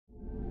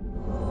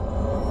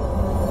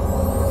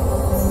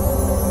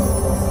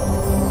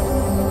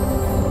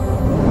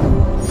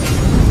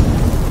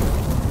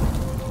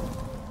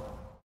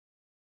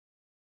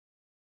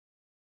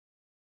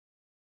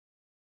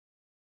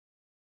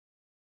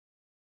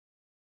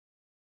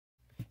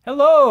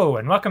Hello,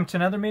 and welcome to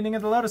another meeting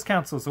of the Lotus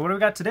Council. So what do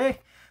we got today?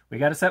 We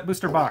got a set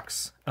booster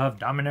box of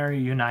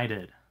Dominaria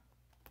United.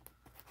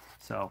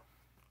 So,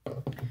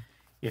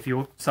 if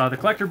you saw the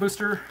collector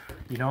booster,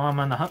 you know I'm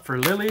on the hunt for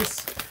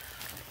lilies.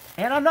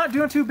 And I'm not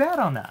doing too bad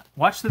on that.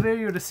 Watch the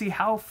video to see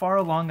how far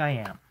along I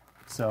am.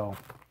 So,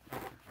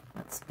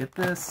 let's get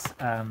this.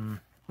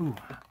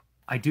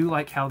 I do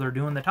like how they're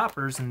doing the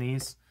toppers in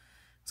these.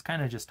 It's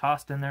kind of just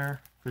tossed in there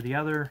for the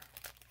other.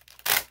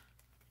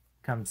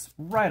 Comes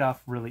right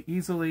off really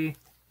easily.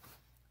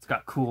 It's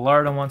got cool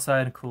art on one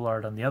side and cool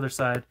art on the other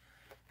side.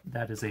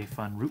 That is a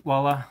fun root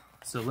walla.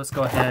 So let's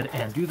go ahead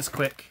and do this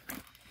quick.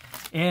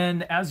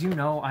 And as you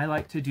know, I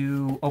like to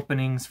do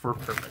openings for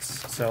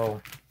purpose.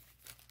 So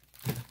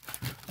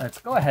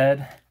let's go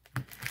ahead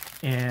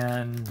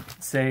and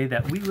say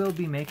that we will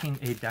be making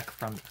a deck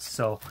from this.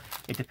 So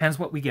it depends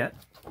what we get.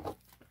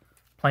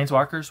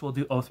 Planeswalkers will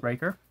do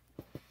Oathbreaker.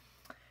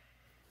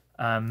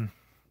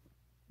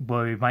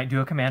 We might do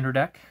a commander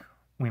deck.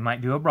 We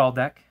might do a brawl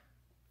deck.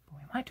 We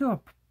might do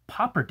a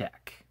pauper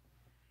deck.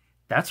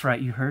 That's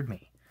right, you heard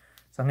me.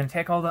 So I'm going to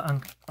take all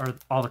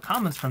the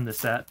commons from this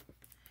set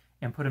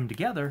and put them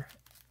together,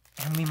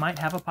 and we might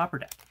have a pauper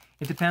deck.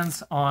 It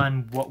depends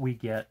on what we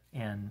get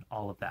and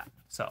all of that.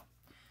 So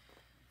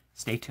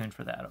stay tuned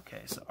for that.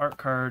 Okay, so art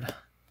card.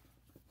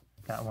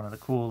 Got one of the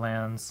cool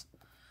lands.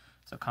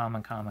 So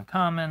common, common,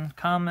 common,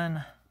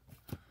 common,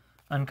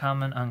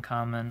 uncommon,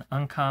 uncommon,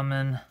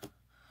 uncommon,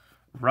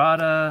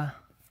 Rada,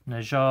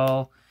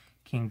 Najal,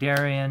 King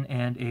Darien,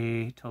 and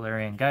a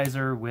Tolarian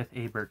Geyser with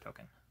a bird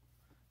token.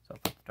 So I'll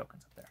put the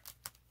tokens up there.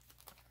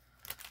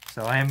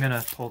 So I am going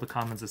to pull the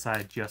commons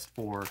aside just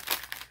for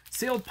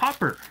Sailed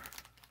Pauper.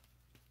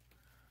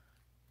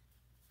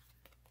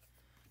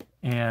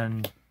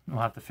 And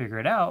we'll have to figure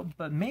it out,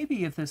 but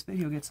maybe if this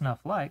video gets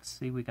enough likes,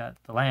 see we got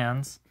the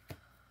lands,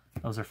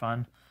 those are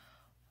fun.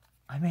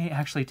 I may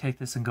actually take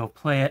this and go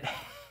play it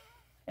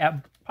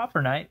at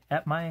Pauper Night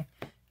at my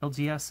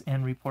LGS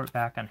and report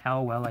back on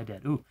how well I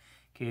did. Ooh,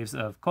 Caves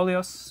of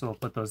Kolios, so we'll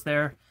put those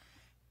there.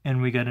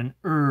 And we got an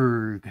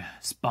Urg,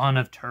 Spawn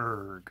of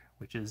Turg,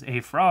 which is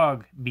a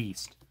frog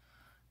beast.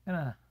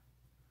 I'll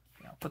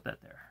put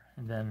that there.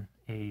 And then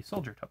a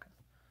soldier token.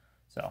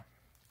 So,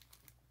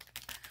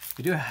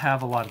 we do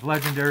have a lot of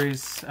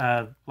legendaries.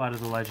 A lot of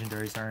the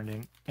legendaries are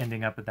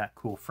ending up at that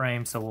cool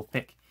frame, so we'll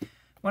pick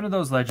one of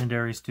those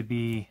legendaries to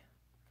be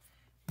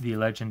the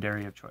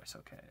legendary of choice.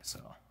 Okay, so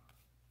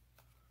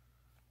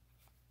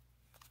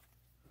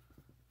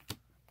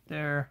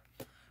there.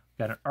 We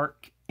got an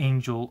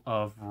Archangel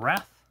of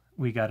Wrath.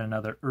 We got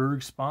another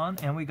Urg Spawn,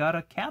 and we got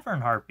a Cavern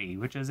Harpy,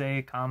 which is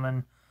a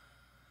common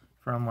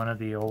from one of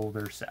the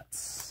older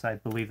sets. I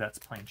believe that's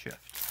Plane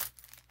Shift.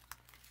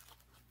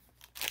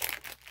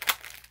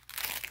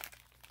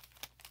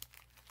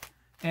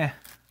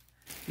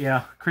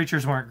 Yeah,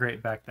 creatures weren't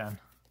great back then.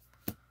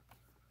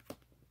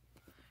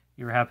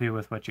 You were happy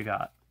with what you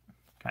got,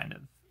 kind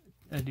of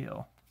a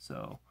deal.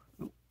 So,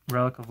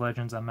 Relic of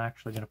Legends, I'm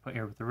actually going to put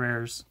here with the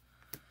rares.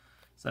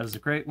 So that was a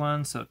great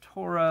one. So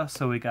Torah.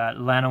 So we got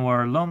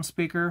Llanowar Loam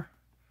Speaker.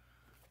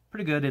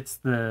 Pretty good. It's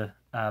the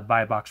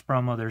buy box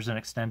promo. There's an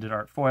extended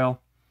art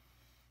foil.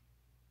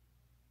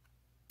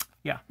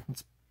 Yeah,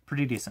 it's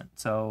pretty decent.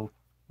 So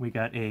we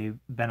got a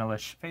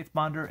Benelish Faith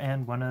Bonder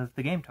and one of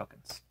the game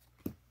tokens.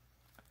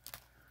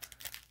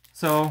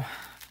 So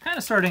kind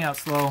of starting out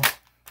slow.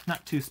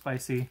 Not too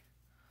spicy.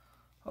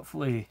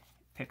 Hopefully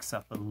picks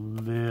up a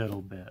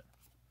little bit.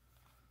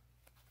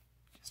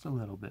 Just a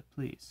little bit,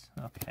 please.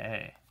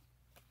 Okay.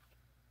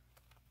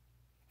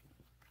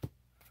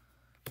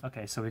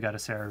 Okay, so we got a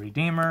Sarah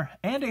Redeemer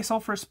and a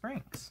Sulphur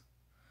Springs.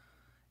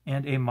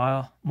 And a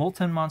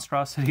Molten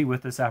Monstrosity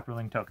with a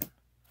Saproling token.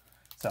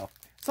 So,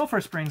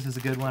 Sulphur Springs is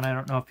a good one. I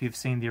don't know if you've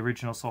seen the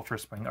original Sulphur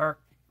Spring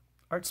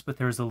arts, but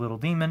there's a little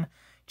demon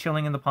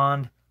chilling in the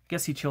pond. I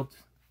guess he chilled,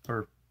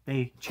 or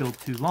they chilled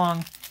too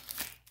long.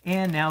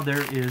 And now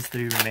there is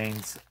the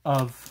remains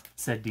of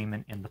said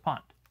demon in the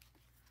pond.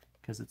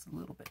 Because it's a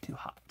little bit too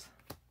hot.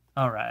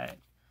 Alright.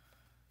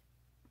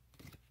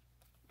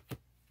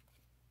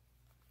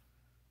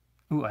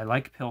 Ooh, I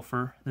like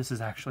Pilfer. This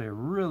is actually a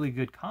really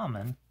good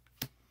common.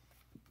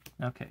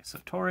 Okay, so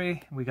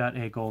Tori, we got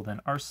a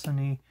Golden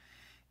Arseny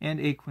and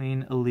a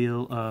Queen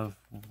Allele of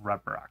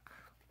Rabrak.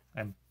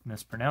 I'm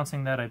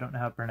mispronouncing that. I don't know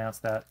how to pronounce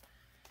that.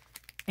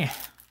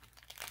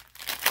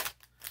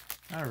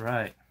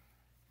 Alright.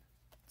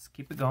 Let's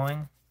keep it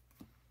going.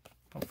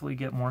 Hopefully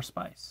get more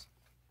spice.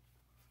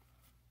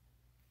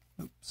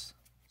 Oops.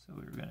 So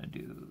we were going to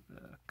do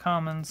the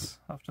commons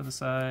off to the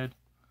side.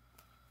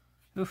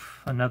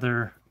 Oof,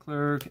 another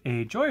Clerk,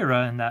 a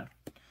Joyra in that,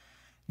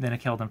 then a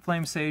Keldon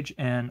Flame Sage,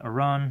 and a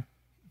Ron,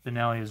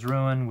 Benalia's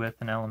Ruin with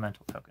an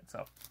Elemental token.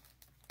 So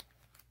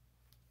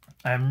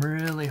I'm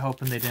really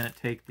hoping they didn't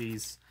take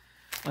these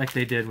like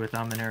they did with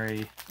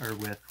Dominaria, or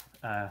with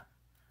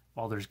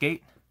Baldur's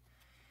Gate,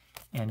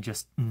 and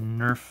just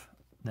nerf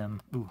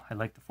them. Ooh, I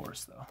like the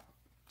Force, though,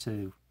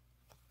 to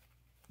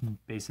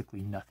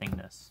basically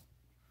nothingness.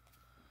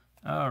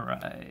 All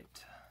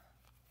right.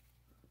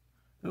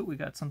 Oh, we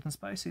got something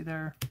spicy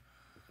there.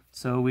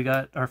 So we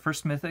got our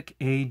first mythic,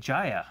 a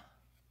Jaya.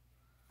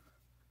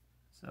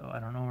 So I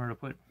don't know where to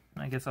put,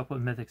 I guess I'll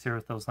put mythics here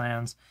with those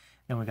lands.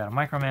 Then we got a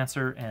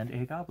Micromancer and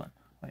a Goblin.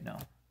 Wait, no,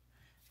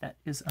 that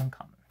is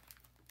uncommon.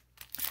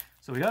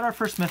 So we got our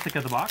first mythic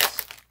of the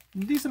box.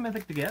 Decent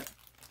mythic to get.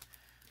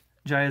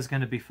 Jaya is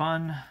going to be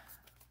fun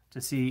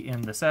to see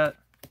in the set.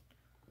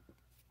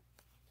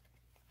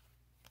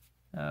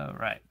 All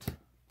right.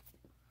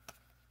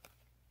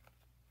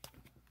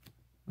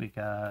 We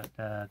got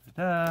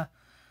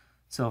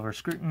Silver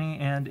Scrutiny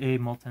and a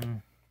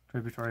Molten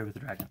Tributary with a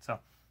dragon. So,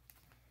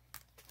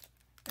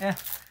 I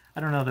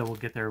don't know that we'll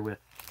get there with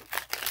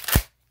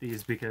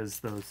these because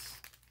those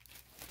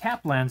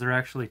tap lands are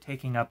actually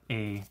taking up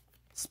a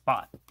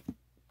spot.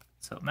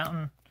 So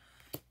mountain,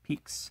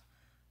 peaks,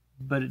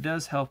 but it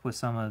does help with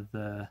some of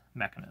the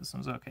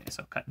mechanisms. Okay,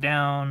 so cut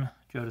down,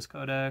 Jodas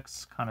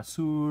Codex,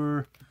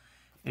 Connoisseur,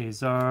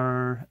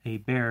 Azar, a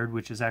Baird,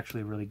 which is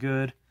actually really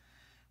good.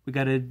 We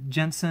got a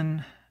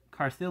Jensen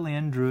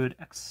Carthilian Druid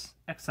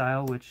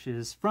Exile, which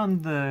is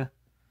from the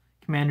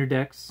Commander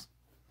decks,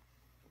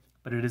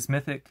 but it is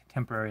mythic,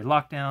 temporary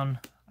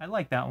lockdown. I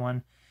like that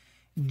one.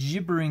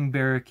 Gibbering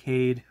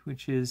Barricade,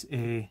 which is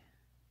a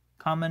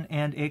common,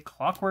 and a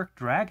Clockwork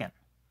Dragon.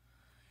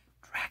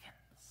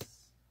 Dragons.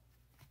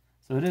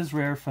 So it is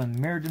rare from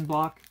Meriden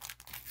block.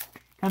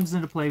 Comes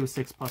into play with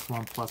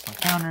 6+1/+1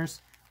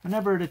 counters.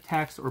 Whenever it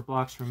attacks or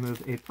blocks,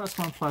 remove a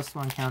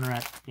 +1/+1 counter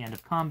at the end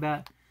of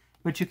combat,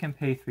 but you can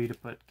pay 3 to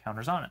put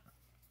counters on it.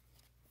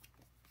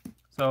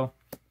 So,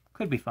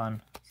 could be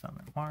fun.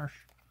 Summon Marsh.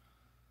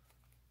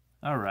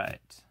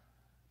 Alright.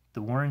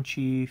 The Warren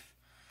Chief.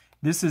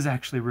 This is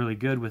actually really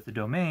good with the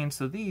domain,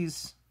 so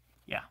these,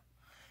 yeah,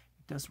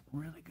 it does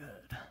really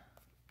good.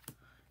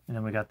 And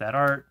then we got that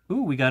art.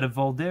 Ooh, we got a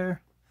Voldalian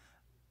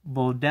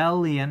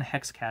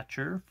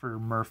Hexcatcher for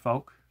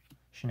Merfolk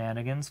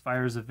shenanigans.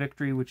 Fires of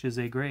Victory, which is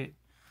a great.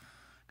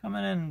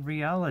 Coming in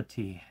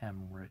Reality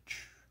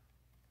Hemorrhage.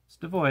 It's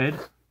devoid.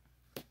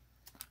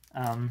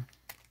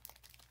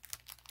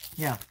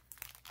 Yeah.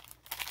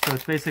 So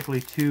it's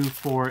basically 2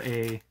 for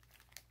a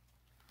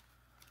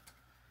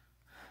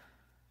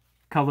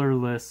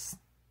colorless,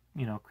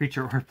 you know,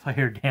 creature or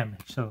player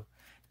damage. So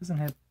it doesn't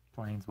have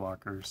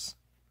planeswalkers.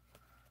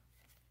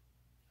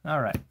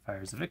 Alright,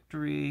 Fires of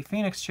Victory.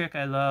 Phoenix Chick,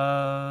 I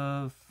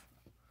love.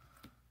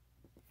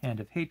 Hand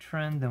of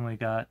Hatred. Then we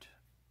got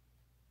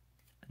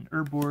an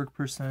Urborg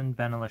person,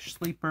 Benelish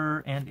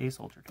Sleeper, and a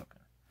Soldier token.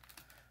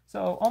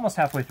 So almost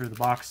halfway through the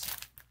box.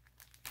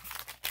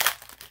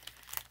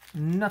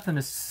 Nothing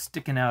is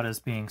sticking out as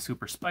being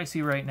super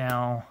spicy right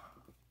now.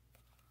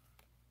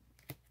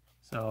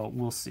 So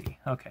we'll see.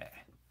 Okay.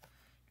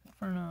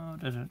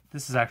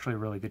 This is actually a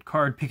really good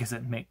card because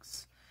it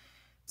makes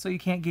so you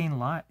can't gain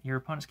life. Your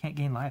opponents can't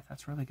gain life.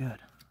 That's really good.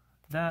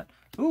 That.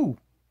 Ooh.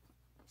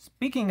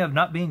 Speaking of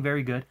not being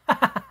very good,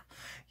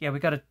 yeah, we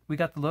got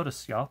the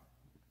Lotus, y'all,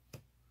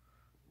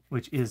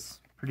 which is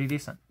pretty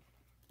decent.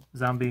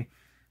 Zombie.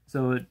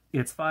 So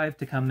it's 5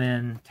 to come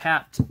in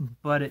tapped,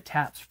 but it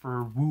taps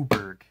for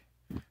Wooburg.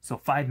 So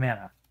 5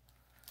 mana.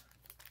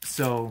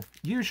 So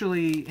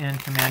usually in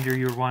Commander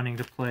you're wanting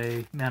to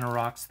play mana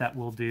rocks that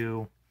will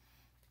do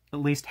at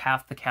least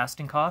half the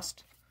casting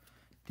cost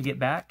to get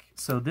back.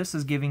 So this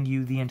is giving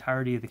you the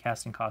entirety of the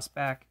casting cost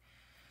back.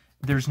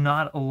 There's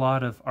not a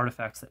lot of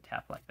artifacts that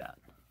tap like that.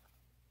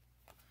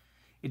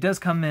 It does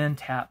come in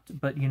tapped,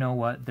 but you know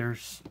what?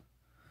 There's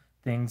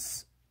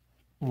things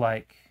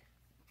like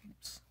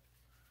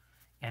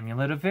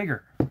Amulet of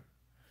Vigor.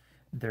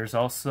 There's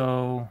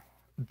also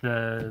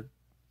the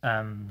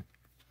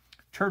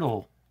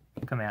Turtle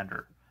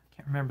Commander.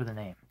 Can't remember the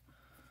name.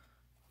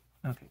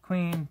 Okay,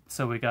 Queen.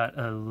 So we got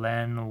a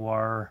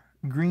Lenoir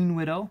Green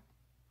Widow.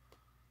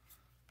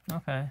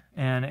 Okay,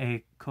 and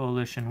a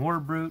Coalition War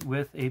Brute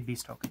with a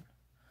Beast token.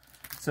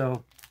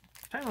 So,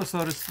 Timeless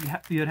Lotus,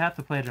 you'd have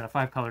to play it in a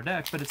 5-color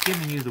deck, but it's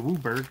giving you the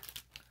Wooburg.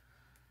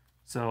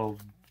 So,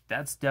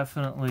 that's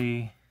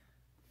definitely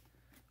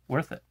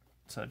worth it.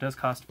 So, it does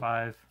cost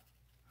 5,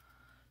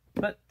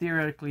 but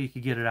theoretically you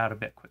could get it out a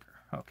bit quicker.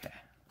 Okay,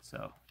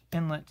 so,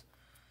 Inlet.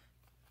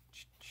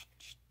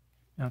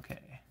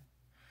 Okay.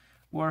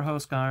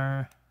 Warhost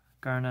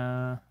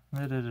Garna.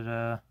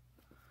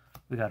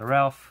 We got a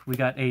Ralph. We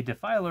got a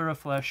Defiler of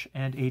Flesh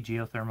and a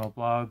Geothermal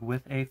Blog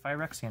with a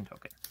Phyrexian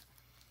token.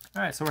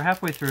 Alright, so we're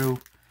halfway through.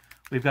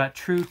 We've got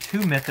two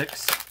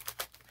mythics.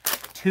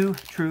 2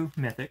 true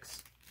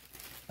mythics.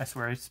 I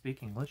swear I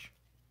speak English.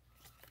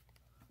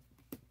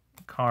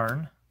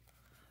 Karn.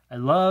 I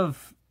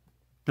love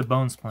the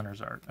Bone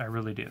Splinters art. I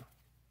really do.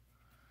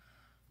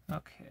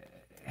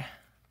 Okay.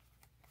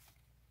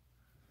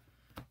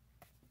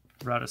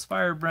 Radha's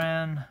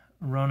Firebrand,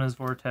 Rona's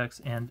Vortex,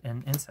 and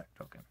an Insect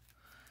token.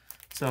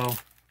 So,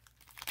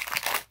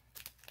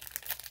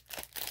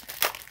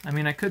 I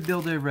mean, I could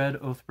build a red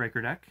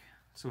Oathbreaker deck,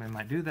 so we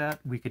might do that.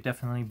 We could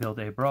definitely build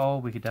a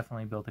Brawl, we could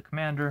definitely build a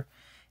Commander,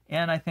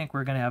 and I think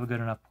we're going to have a good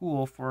enough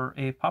pool for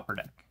a Pauper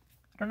deck.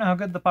 I don't know how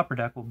good the Pauper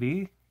deck will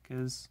be,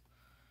 because,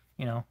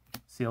 you know,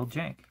 sealed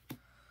jank.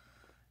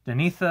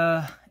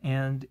 Denitha,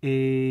 and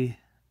a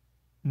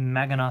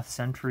Maganoth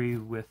Sentry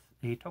with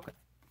a token.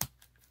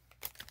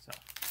 So,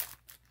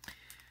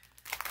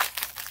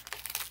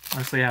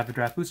 honestly, I have a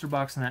draft booster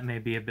box, and that may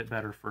be a bit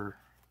better for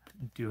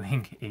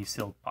doing a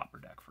sealed popper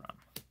deck from.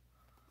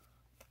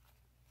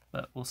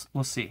 But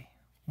we'll see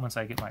once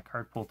I get my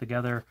card pulled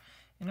together.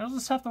 And you'll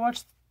just have to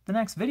watch the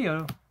next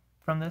video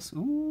from this.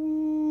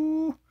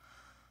 Ooh!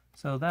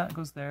 So that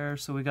goes there.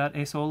 So we got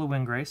a Sola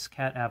Windgrace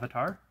Cat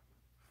Avatar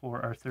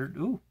for our third.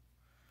 Ooh!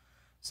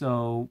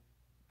 So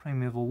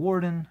Primeval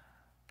Warden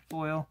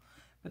foil.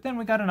 But then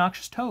we got a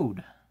Noxious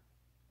Toad.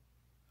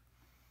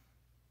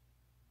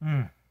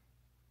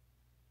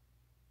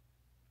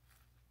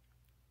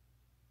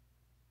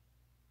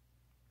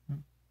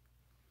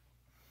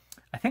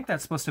 I think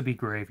that's supposed to be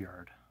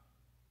Graveyard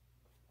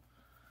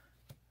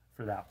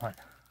for that one.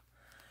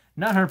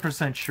 Not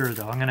 100% sure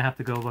though. I'm going to have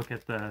to go look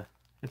at the...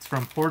 It's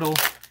from Portal.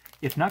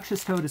 If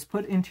Noxious Toad is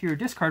put into your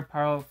discard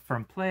pile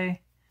from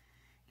play,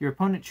 your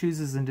opponent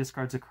chooses and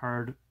discards a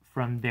card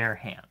from their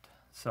hand.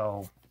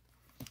 So,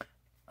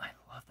 I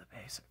love the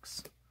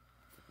basics.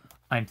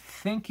 I'm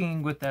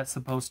thinking what that's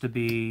supposed to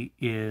be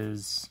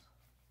is...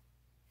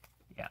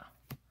 Yeah.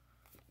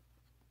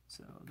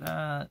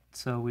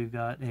 So we've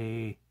got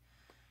a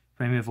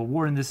Primeval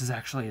Warden. This is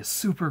actually a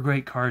super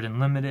great card in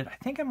Limited. I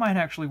think it might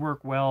actually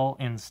work well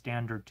in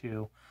Standard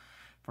too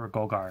for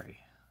Golgari.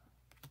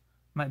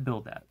 Might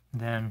build that.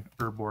 Then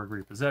Urborg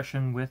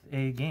Repossession with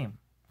a game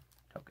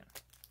token.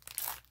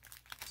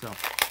 So,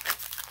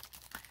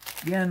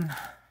 again,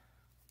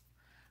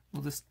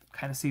 we'll just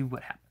kind of see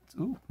what happens.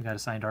 Ooh, we got a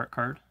signed art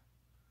card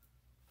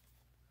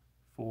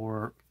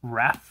for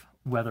Raph,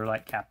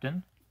 Weatherlight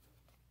Captain.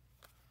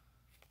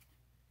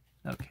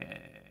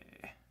 Okay.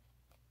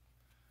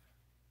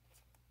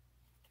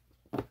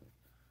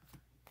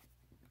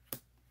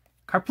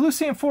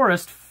 Carplusian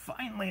Forest,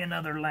 finally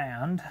another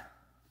land.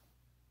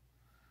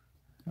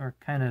 We're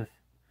kind of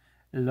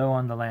low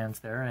on the lands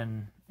there,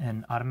 and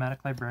an Automatic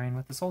Librarian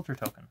with the Soldier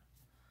token.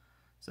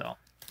 So,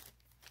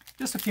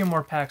 just a few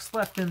more packs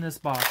left in this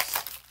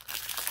box.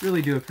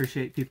 Really do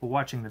appreciate people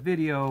watching the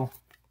video.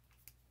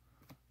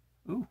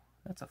 Ooh,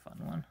 that's a fun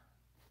one.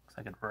 Looks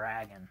like a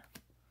dragon.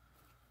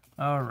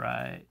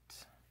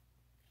 Alright.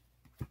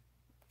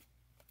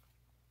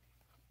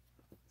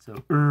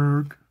 So,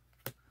 Urg,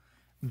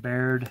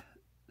 Baird,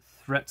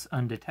 Threats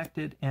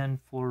Undetected, and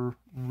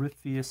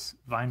Floriferous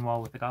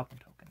Vinewall with the Goblin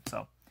token.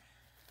 So,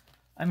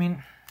 I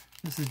mean,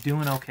 this is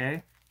doing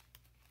okay.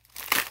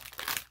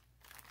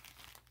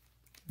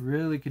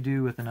 Really could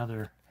do with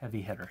another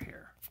heavy hitter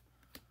here.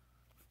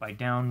 By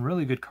down,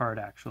 really good card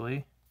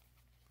actually.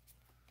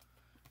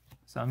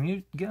 So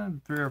I'm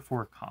getting 3 or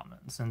 4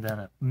 commons and then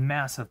a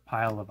massive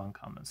pile of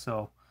uncommons.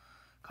 So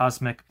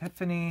Cosmic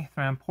Epiphany,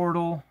 Thram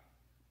Portal,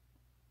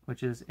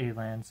 which is a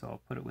land, so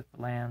I'll put it with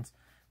the lands.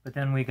 But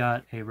then we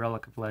got a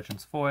Relic of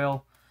Legends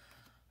foil.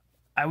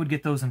 I would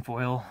get those in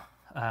foil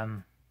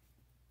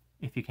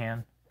if you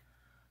can,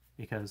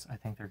 because I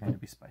think they're going to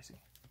be spicy.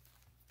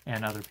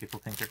 And other people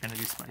think they're going to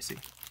be spicy.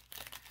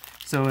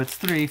 So it's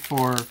 3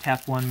 for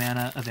tap 1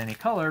 mana of any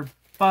color,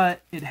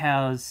 but it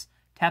has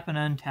tap an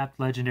untapped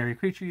legendary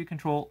creature you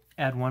control,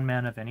 add 1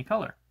 mana of any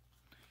color.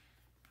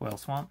 Foil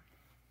Swamp.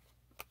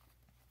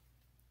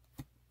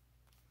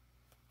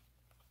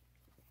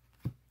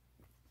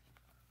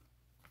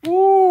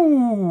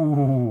 Ooh!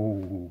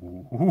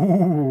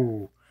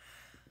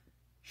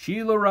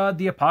 Sheila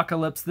the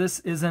Apocalypse. This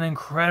is an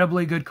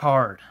incredibly good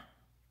card.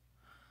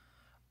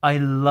 I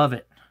love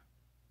it.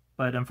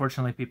 But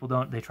unfortunately people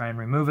don't. They try and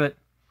remove it.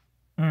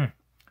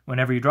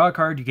 Whenever you draw a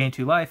card, you gain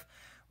 2 life.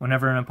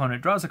 Whenever an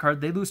opponent draws a card,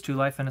 they lose 2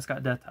 life, and it's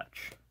got Death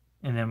Touch.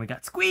 And then we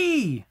got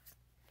Squee,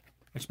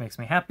 which makes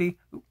me happy.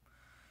 Ooh.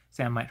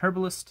 Sandmite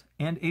Herbalist,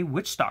 and a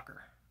Witch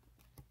Stalker.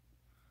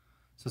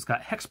 So it's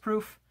got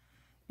Hexproof,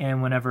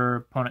 and whenever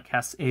opponent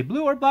casts a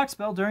blue or black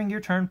spell during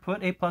your turn,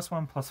 put a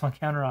 +1/+1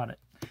 counter on it.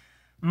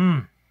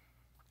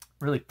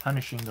 Really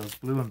punishing those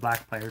blue and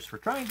black players for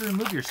trying to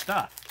remove your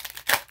stuff.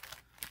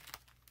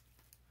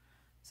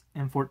 It's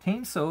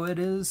M14, so it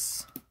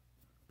is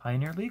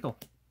Pioneer legal.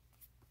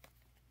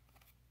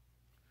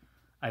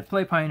 I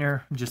play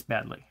Pioneer just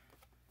badly.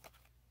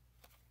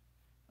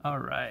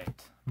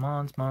 Alright.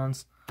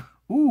 Mons.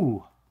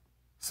 Ooh.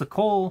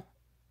 Solklanar.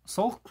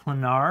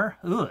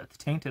 Ugh, it's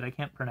tainted. I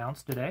can't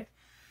pronounce today.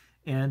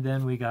 And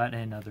then we got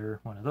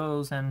another one of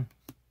those and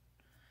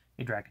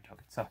a dragon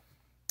token. So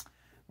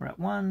we're at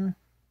 1,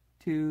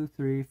 2,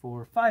 3,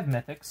 4, 5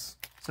 mythics.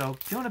 So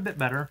doing a bit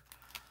better.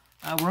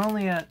 We're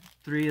only at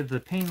 3 of the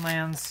pain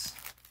lands.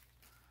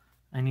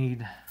 I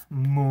need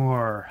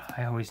more.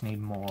 I always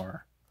need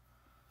more.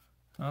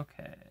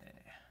 Okay.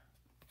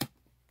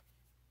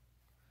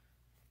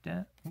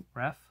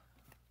 Ref.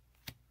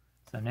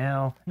 So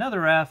now, another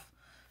Ref,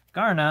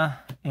 Garna,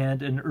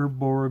 and an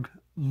Urborg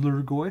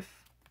Lurgoyf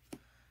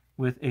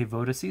with a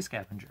Voda Sea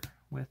Scavenger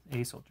with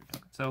a Soldier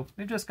token. So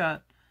we've just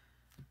got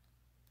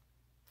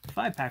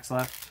 5 packs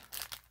left.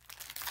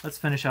 Let's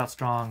finish out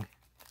strong.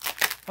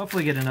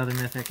 Hopefully get another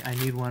mythic. I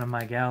need one of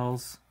my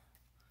gals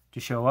to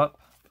show up.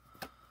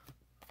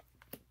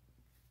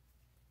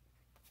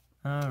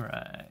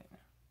 Alright.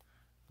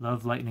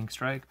 Love Lightning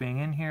Strike being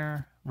in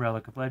here.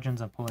 Relic of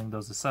Legends, I'm pulling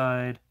those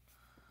aside.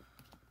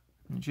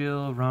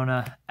 Jill,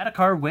 Rona,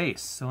 Atakar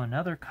Waste. So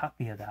another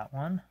copy of that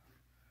one.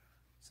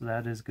 So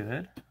that is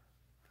good.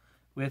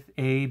 With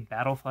a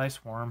Battlefly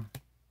Swarm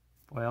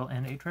foil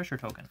and a treasure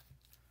token.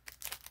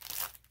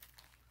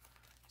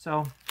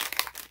 So,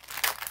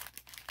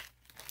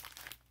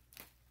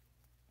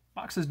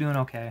 box is doing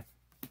okay.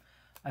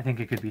 I think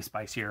it could be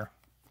spicier.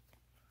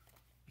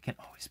 It can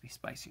always be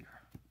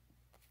spicier.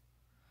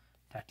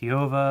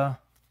 Tatiova.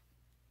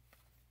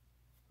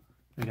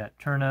 We got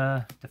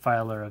Turna,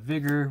 Defiler of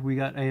Vigor. We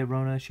got a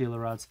Rona, Sheila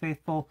Rod's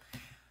Faithful.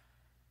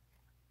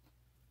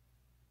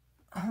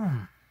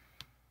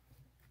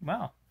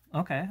 Wow.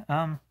 Okay.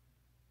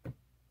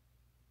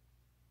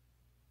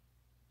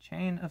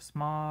 Chain of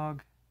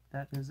Smog.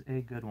 That is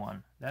a good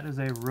one. That is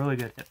a really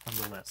good hit from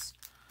the list.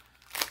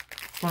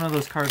 It's one of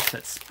those cards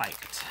that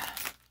spiked.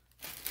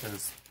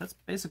 Because that's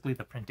basically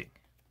the printing.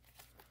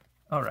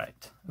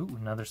 Alright. Ooh,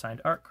 another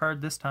signed art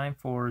card, this time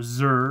for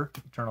Zur,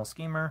 Eternal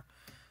Schemer.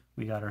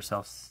 We got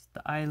ourselves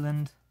the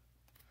Island.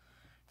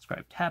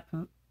 Scribe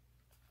Tapu.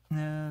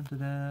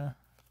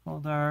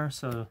 Foldar.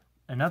 So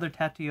another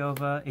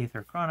Tatiova,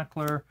 Aether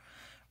Chronicler,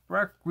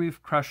 Bark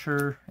Reef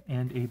Crusher,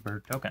 and a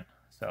Bird Token.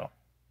 So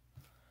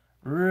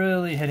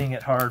really hitting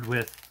it hard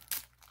with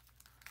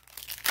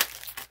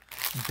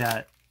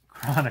that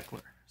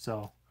Chronicler.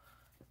 So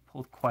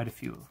pulled quite a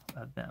few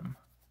of them.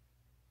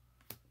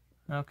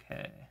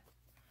 Okay.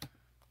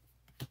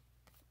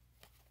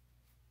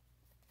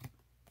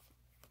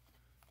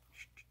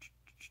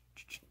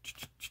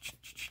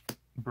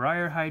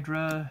 Briar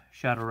Hydra,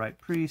 Shadowrite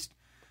Priest,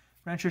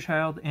 Rancher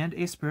Child, and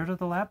a Spirit of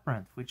the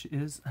Labyrinth, which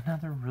is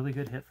another really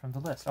good hit from the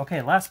list.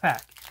 Okay, last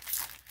pack.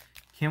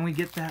 Can we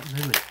get that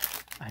Lily?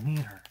 I need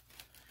her.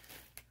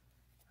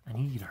 I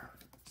need her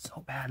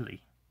so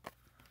badly.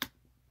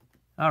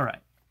 All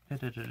right.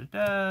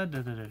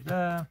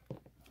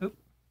 Oop.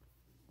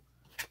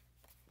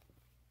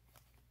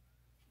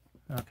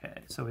 Okay,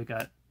 so we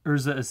got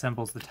Urza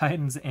Assembles the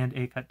Titans and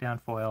a cut down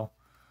foil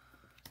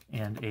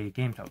and a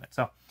game token.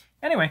 So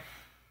anyway,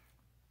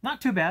 not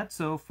too bad.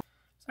 So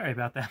sorry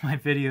about that. My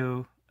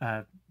video,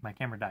 my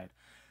camera died.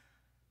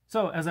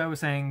 So as I was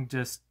saying,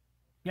 just,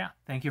 yeah,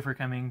 thank you for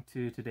coming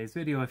to today's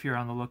video. If you're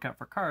on the lookout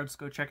for cards,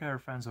 go check out our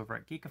friends over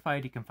at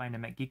Geekified. You can find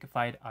them at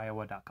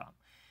geekifiediowa.com.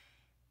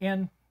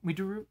 And we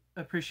do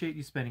appreciate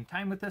you spending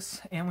time with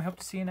us, and we hope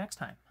to see you next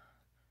time.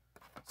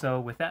 So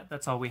with that,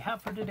 that's all we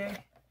have for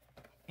today.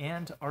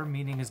 And our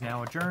meeting is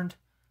now adjourned.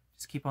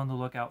 Just keep on the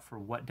lookout for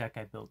what deck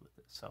I build with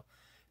this. So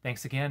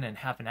thanks again, and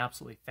have an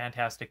absolutely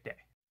fantastic day.